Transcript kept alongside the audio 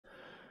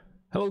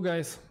Hello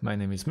guys, my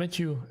name is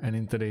Matthew, and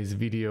in today's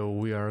video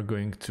we are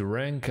going to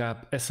rank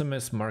up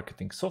SMS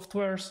marketing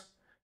softwares,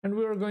 and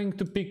we are going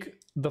to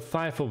pick the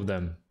 5 of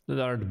them that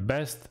are the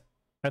best,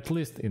 at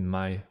least in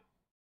my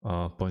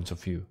point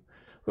of view.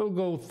 We'll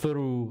go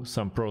through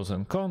some pros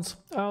and cons,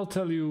 I'll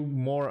tell you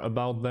more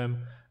about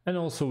them, and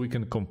also we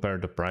can compare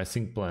the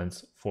pricing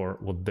plans for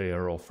what they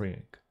are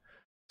offering.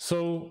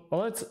 So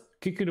let's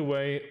kick it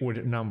away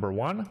with number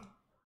 1,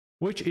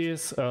 which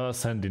is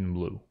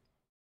SendinBlue.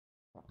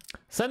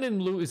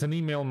 SendinBlue is an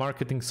email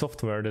marketing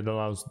software that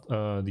allows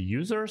the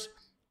users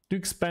to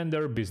expand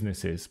their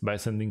businesses by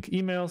sending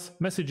emails,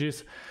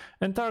 messages,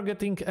 and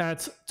targeting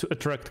ads to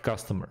attract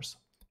customers.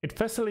 It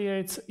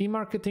facilitates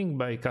e-marketing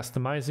by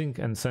customizing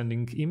and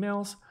sending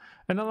emails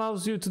and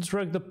allows you to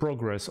track the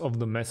progress of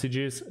the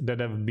messages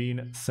that have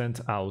been sent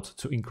out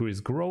to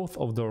increase growth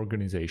of the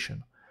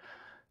organization.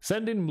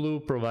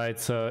 SendinBlue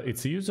provides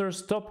its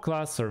users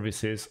top-class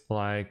services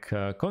like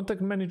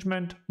contact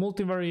management,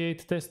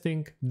 multivariate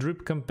testing,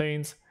 drip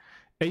campaigns,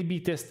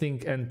 A/B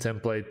testing, and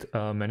template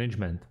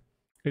management.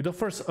 It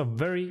offers a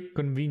very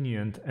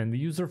convenient and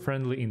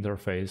user-friendly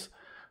interface,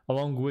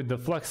 along with the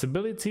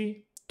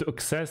flexibility to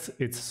access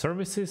its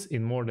services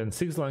in more than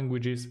 6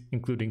 languages,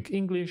 including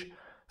English,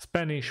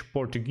 Spanish,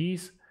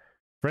 Portuguese,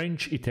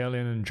 French,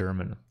 Italian, and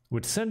German.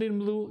 With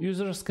SendinBlue,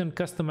 users can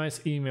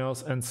customize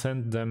emails and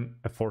send them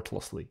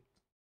effortlessly.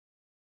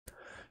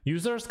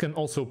 Users can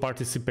also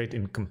participate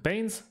in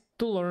campaigns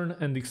to learn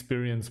and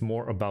experience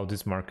more about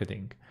this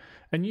marketing,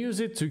 and use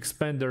it to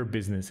expand their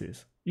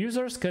businesses.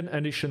 Users can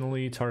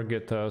additionally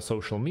target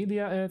social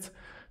media ads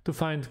to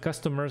find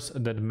customers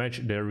that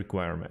match their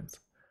requirements.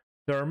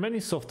 There are many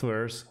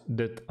softwares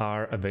that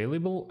are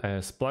available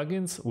as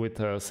plugins with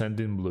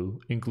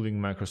SendinBlue, including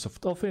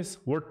Microsoft Office,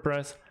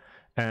 WordPress,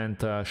 and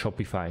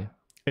Shopify.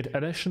 It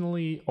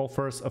additionally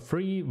offers a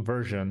free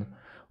version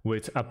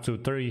with up to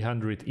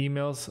 300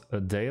 emails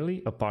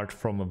daily, apart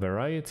from a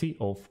variety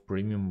of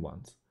premium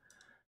ones.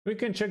 We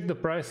can check the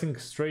pricing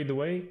straight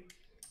away,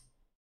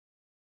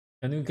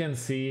 and you can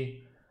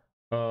see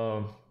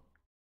the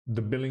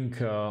billing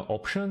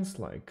options,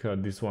 like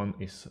this one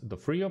is the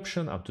free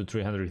option, up to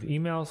 300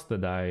 emails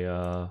that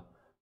I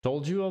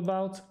told you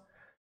about.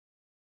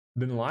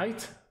 Then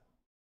Lite,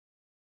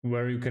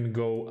 where you can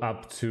go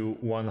up to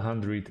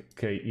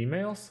 100k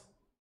emails.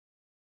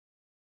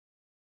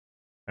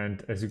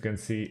 And as you can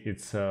see,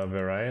 it's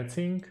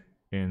varying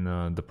in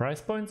the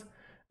price points.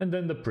 And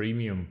then the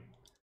premium,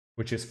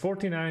 which is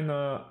 49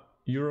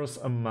 euros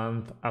a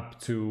month, up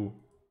to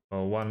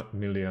 1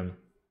 million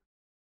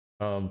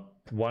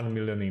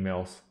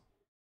emails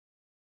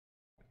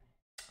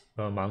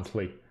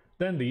monthly.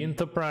 Then the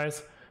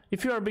enterprise,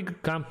 if you are a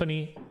big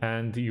company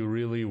and you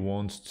really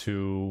want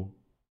to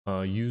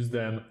use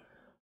them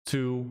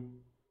to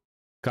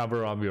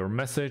cover up your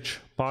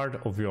message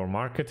part of your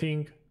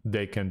marketing,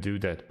 they can do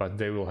that, but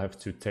they will have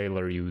to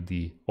tailor you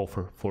the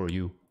offer for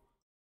you.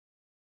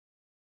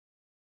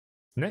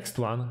 Next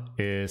one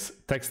is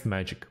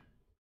TextMagic.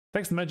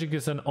 TextMagic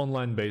is an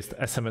online-based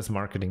SMS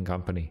marketing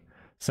company.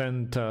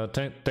 Send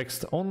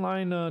text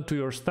online to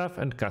your staff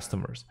and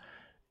customers.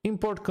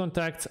 Import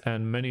contacts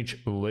and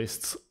manage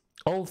lists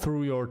all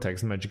through your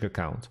TextMagic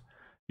account.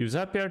 Use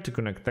Zapier to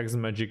connect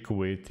TextMagic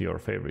with your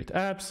favorite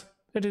apps.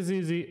 It is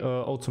easy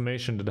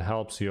automation that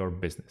helps your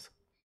business.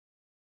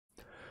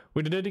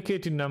 With a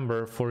dedicated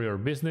number for your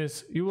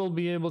business, you will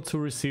be able to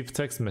receive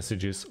text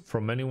messages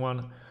from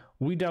anyone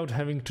without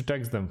having to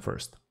text them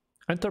first.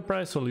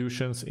 Enterprise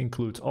solutions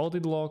include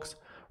audit logs,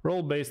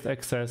 role-based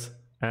access,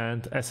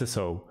 and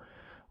SSO,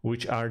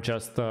 which are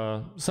just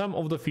some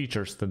of the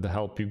features that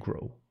help you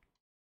grow.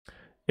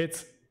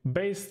 It's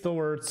based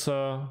towards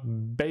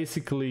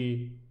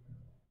basically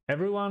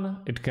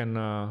everyone. It can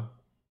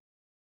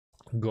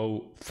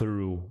go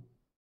through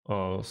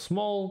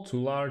small to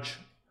large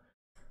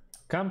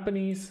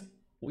companies.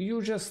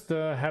 You just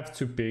have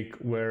to pick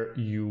where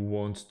you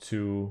want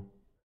to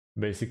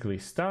basically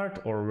start,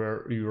 or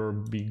where you'll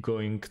be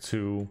going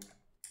to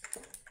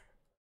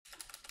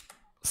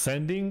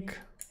sending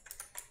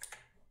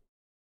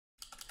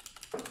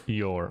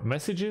your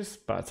messages.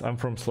 But I'm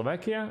from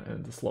Slovakia,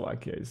 and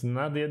Slovakia is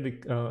not yet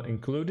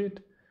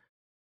included,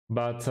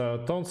 but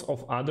tons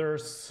of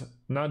others,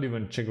 not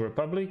even Czech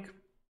Republic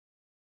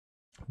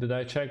that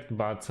I checked,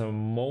 but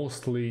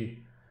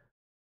mostly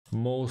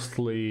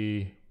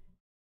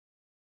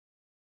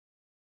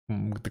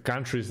the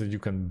countries that you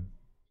can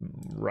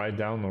write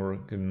down, or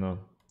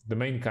the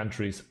main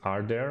countries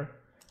are there.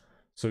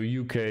 So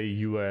UK,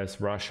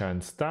 US, Russia,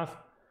 and stuff.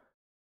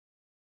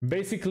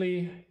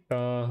 Basically,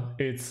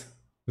 it's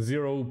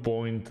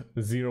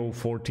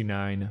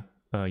 0.049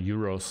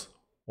 euros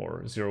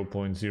or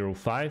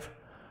 0.05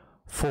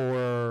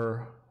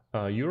 for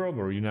Europe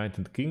or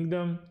United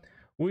Kingdom,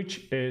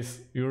 which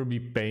is you'll be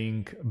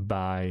paying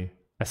by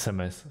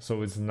SMS,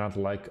 so it's not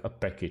like a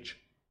package.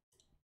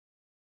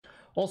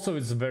 Also,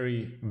 it's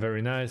very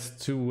nice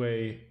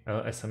two-way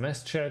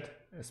SMS chat,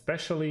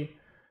 especially,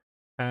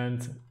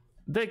 and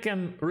they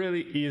can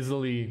really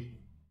easily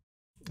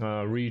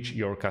reach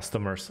your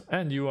customers,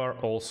 and you are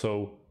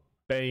also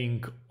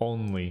paying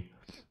only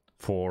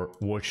for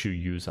what you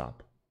use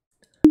up.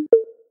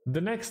 The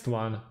next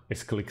one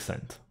is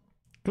ClickSend.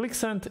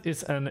 ClickSend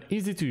is an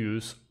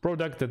easy-to-use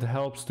product that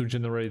helps to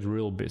generate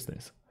real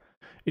business.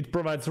 It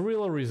provides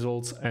real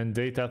results and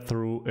data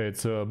through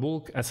its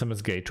bulk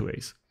SMS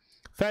gateways,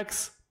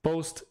 fax,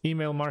 post,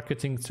 email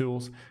marketing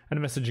tools, and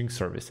messaging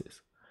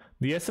services.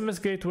 The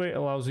SMS gateway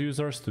allows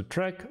users to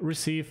track,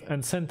 receive,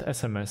 and send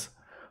SMS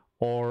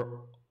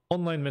or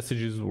online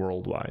messages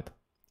worldwide.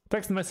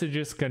 Text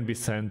messages can be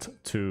sent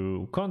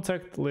to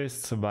contact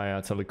lists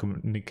via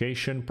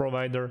telecommunication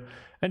provider,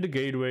 and the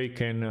gateway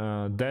can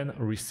then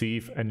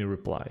receive any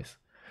replies.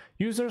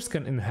 Users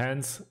can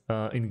enhance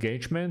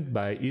engagement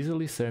by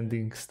easily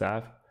sending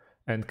staff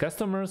and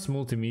customers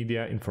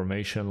multimedia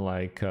information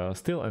like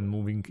still and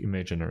moving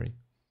imagery.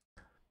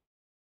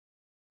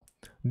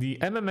 The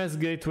MMS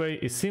gateway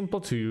is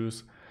simple to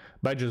use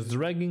by just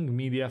dragging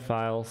media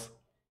files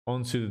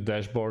onto the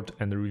dashboard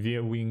and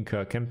reviewing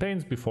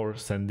campaigns before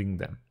sending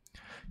them.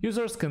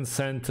 Users can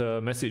send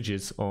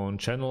messages on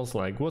channels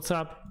like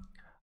WhatsApp,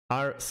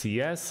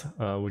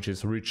 RCS, which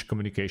is Rich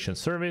Communication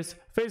Service,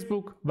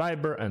 Facebook,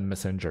 Viber, and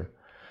Messenger.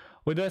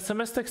 With the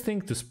SMS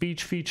texting to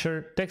speech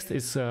feature, text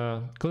is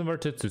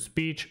converted to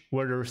speech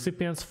where the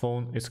recipient's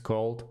phone is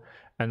called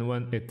and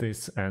when it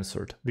is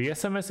answered. The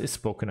SMS is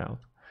spoken out.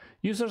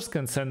 Users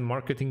can send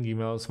marketing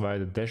emails via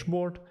the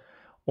dashboard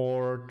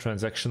or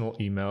transactional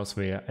emails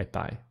via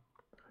API.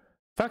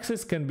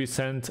 Faxes can be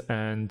sent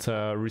and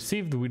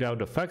received without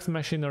the fax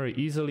machinery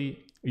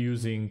easily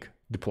using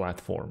the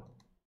platform.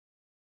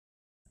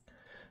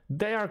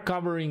 They are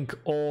covering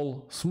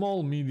all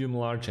small, medium,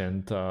 large,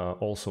 and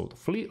also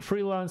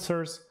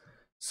freelancers,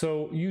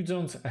 so you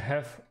don't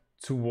have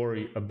to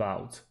worry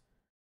about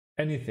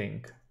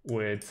anything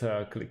with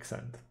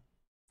ClickSend.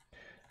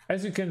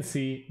 As you can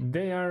see,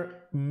 they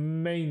are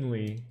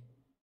mainly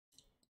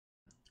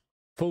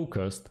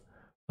focused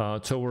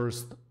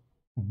towards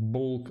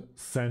bulk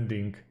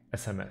sending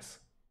SMS.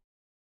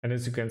 And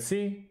as you can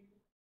see,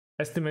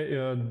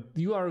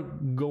 you are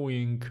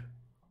going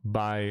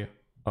by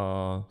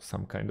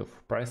some kind of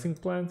pricing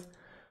plans.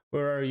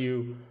 Where are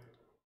you?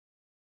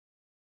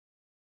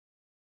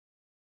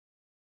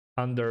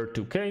 Under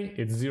 2K,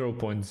 it's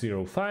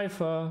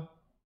 0.05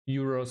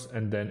 euros,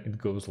 and then it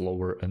goes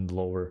lower and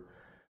lower.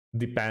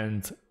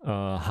 Depends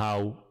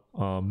how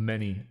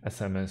many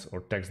SMS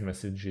or text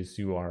messages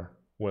you are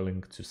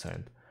willing to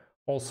send.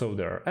 Also,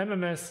 there are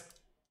MMS,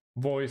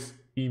 voice,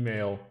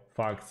 email,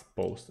 fax,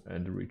 post,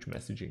 and rich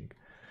messaging.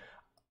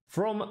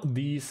 From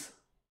these,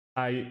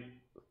 I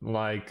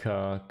like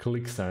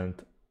ClickSend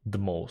the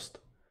most.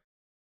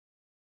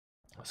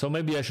 So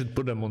maybe I should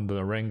put them on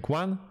the rank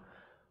 1,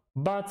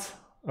 but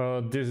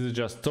this is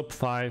just top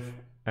 5,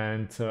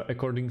 and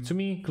according to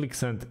me,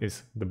 ClickSend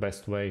is the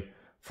best way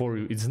for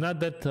you. It's not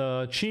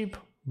that cheap,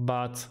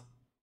 but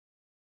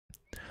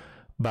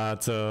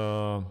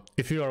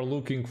if you are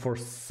looking for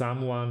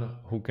someone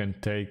who can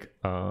take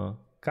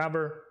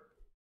cover,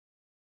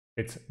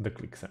 it's the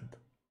ClickSend.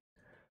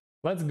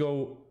 Let's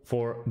go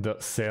for the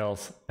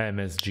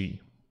Salesmsg.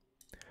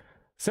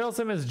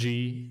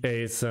 Salesmsg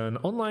is an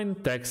online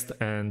text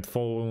and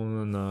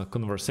phone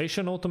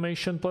conversation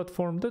automation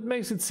platform that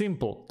makes it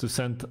simple to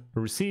send,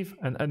 receive,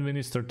 and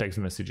administer text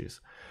messages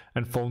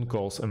and phone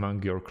calls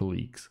among your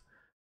colleagues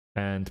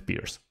and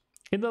peers.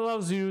 It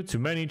allows you to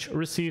manage,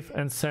 receive,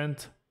 and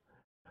send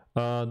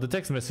the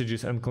text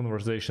messages and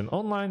conversation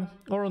online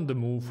or on the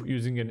move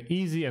using an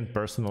easy and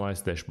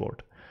personalized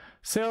dashboard.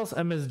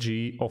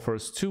 Salesmsg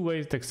offers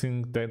two-way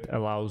texting that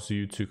allows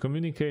you to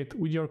communicate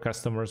with your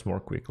customers more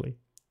quickly.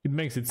 It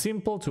makes it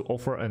simple to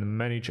offer and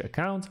manage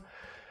account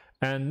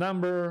and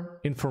number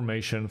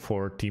information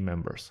for team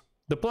members.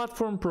 The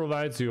platform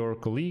provides your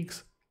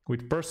colleagues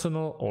with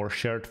personal or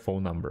shared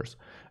phone numbers,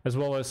 as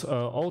well as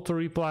auto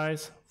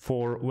replies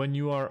for when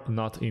you are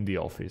not in the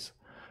office.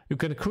 You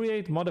can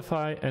create,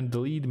 modify, and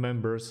delete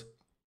members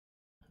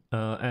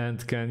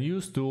and can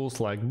use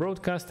tools like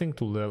broadcasting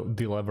to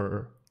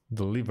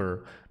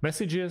deliver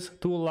messages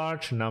to a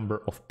large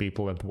number of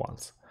people at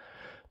once.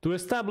 To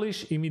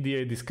establish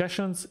immediate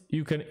discussions,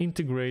 you can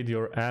integrate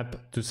your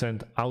app to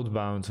send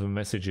outbound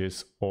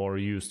messages or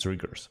use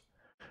triggers.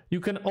 You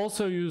can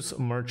also use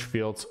merge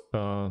fields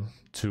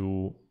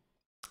to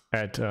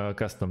add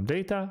custom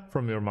data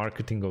from your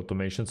marketing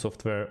automation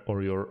software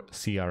or your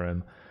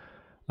CRM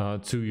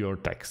to your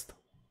text.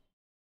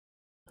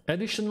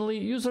 Additionally,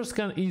 users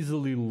can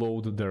easily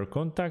load their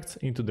contacts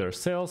into their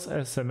Salesmsg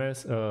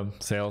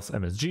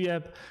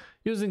app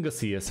using a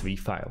CSV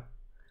file.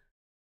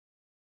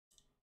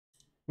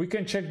 We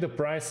can check the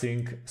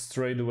pricing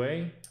straight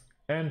away,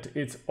 and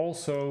it's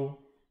also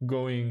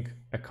going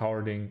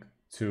according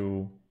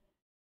to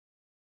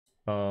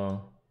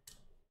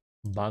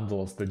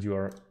bundles that you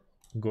are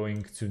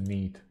going to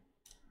need.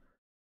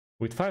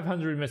 With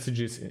 500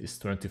 messages, it's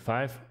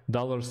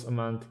 $25 a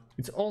month.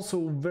 It's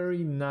also a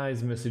very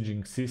nice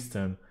messaging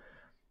system,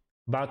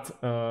 but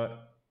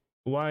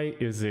why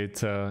is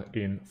it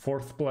in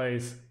 4th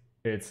place?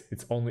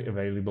 It's only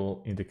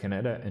available in the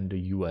Canada and the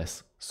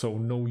US, so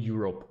no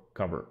Europe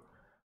cover.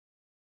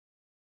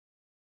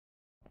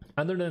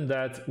 Other than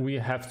that, we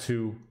have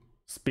to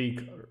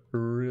speak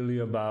really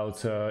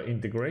about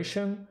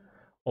integration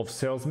of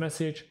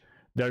Salesmsg.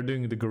 They're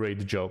doing the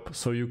great job.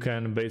 So you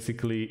can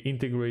basically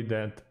integrate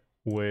that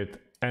with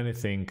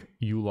anything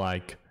you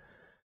like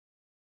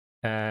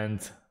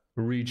and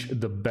reach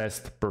the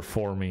best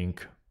performing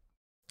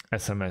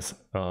SMS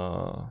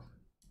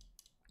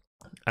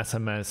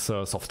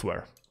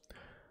software.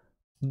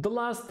 The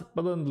last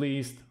but not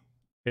least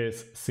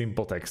is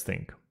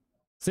SimpleTexting.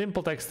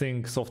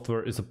 SimpleTexting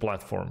software is a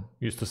platform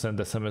used to send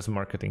SMS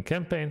marketing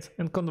campaigns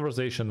and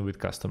conversation with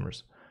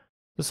customers.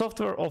 The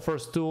software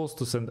offers tools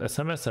to send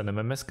SMS and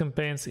MMS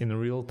campaigns in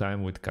real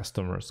time with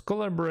customers,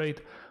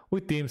 collaborate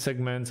with team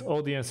segments,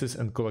 audiences,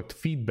 and collect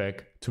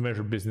feedback to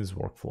measure business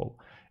workflow.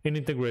 It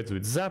integrates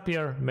with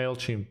Zapier,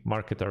 MailChimp.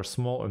 Marketers,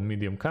 small and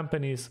medium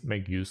companies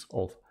make use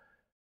of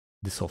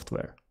the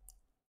software.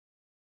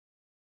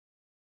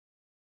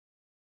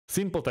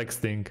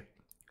 SimpleTexting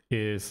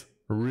is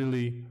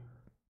really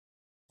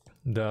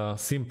the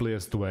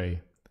simplest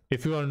way.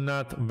 If you are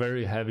not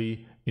very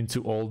heavy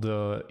into all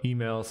the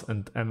emails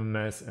and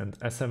MMS and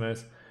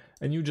SMS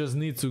and you just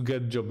need to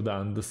get job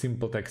done, the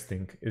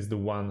SimpleTexting is the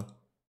one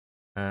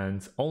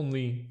and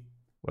only,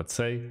 let's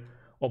say,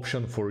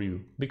 option for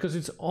you, because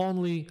it's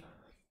only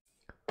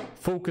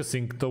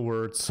focusing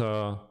towards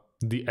the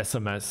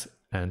SMS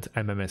and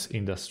MMS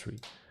industry.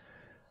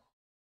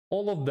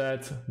 All of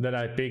that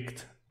I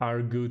picked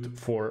are good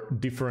for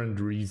different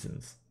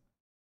reasons.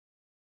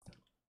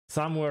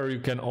 Somewhere you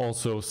can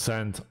also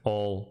send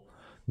all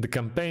the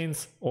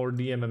campaigns or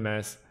the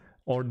MMS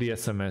or the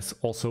SMS,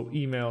 also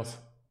emails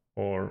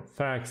or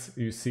fax,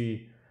 you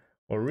see,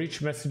 or rich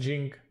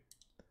messaging.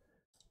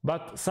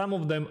 But some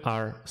of them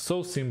are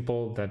so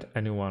simple that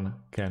anyone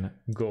can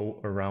go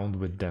around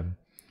with them.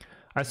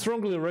 I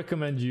strongly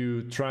recommend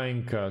you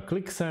trying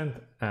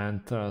ClickSend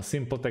and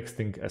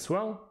SimpleTexting as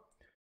well.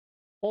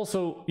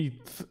 Also,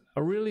 it's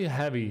really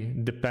heavy,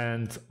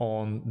 depends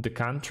on the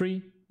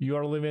country you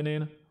are living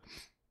in,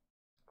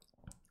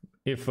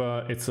 if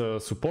it's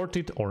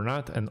supported or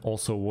not, and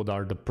also what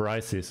are the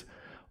prices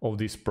of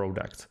these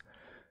products.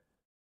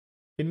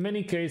 In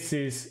many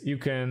cases, you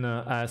can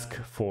ask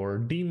for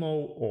demo,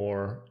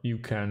 or you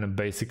can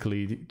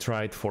basically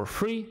try it for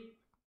free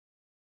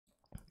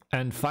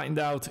and find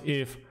out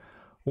if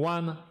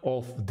one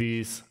of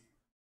these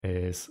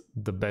is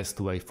the best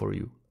way for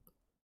you.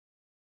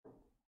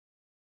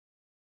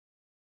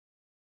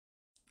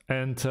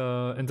 And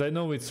I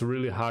know it's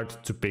really hard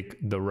to pick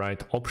the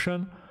right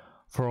option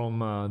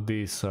from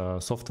these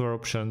software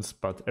options,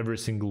 but every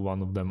single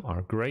one of them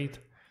are great.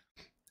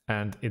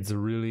 And it's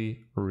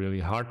really, really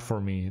hard for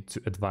me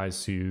to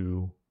advise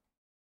you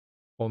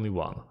only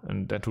one,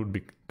 and that would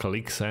be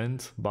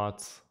ClickSend,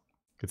 but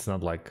it's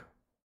not like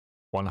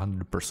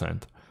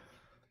 100%.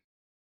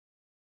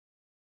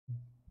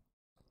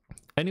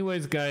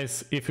 Anyways,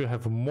 guys, if you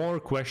have more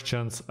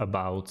questions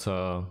about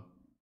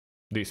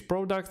these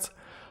products,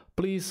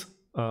 please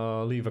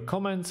leave a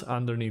comment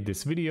underneath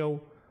this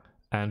video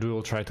and we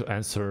will try to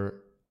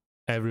answer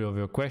every of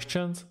your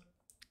questions.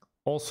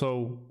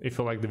 Also, if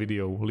you like the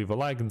video, leave a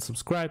like and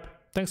subscribe.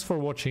 Thanks for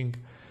watching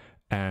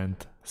and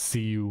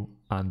see you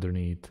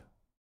underneath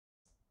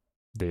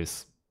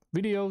these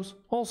videos.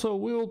 Also,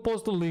 we will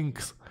post the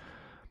links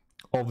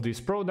of these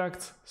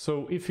products.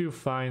 So if you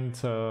find,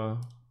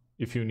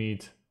 if you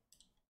need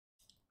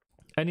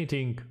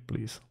anything,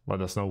 please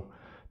let us know.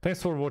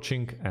 Thanks for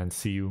watching and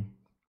see you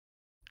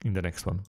in the next one.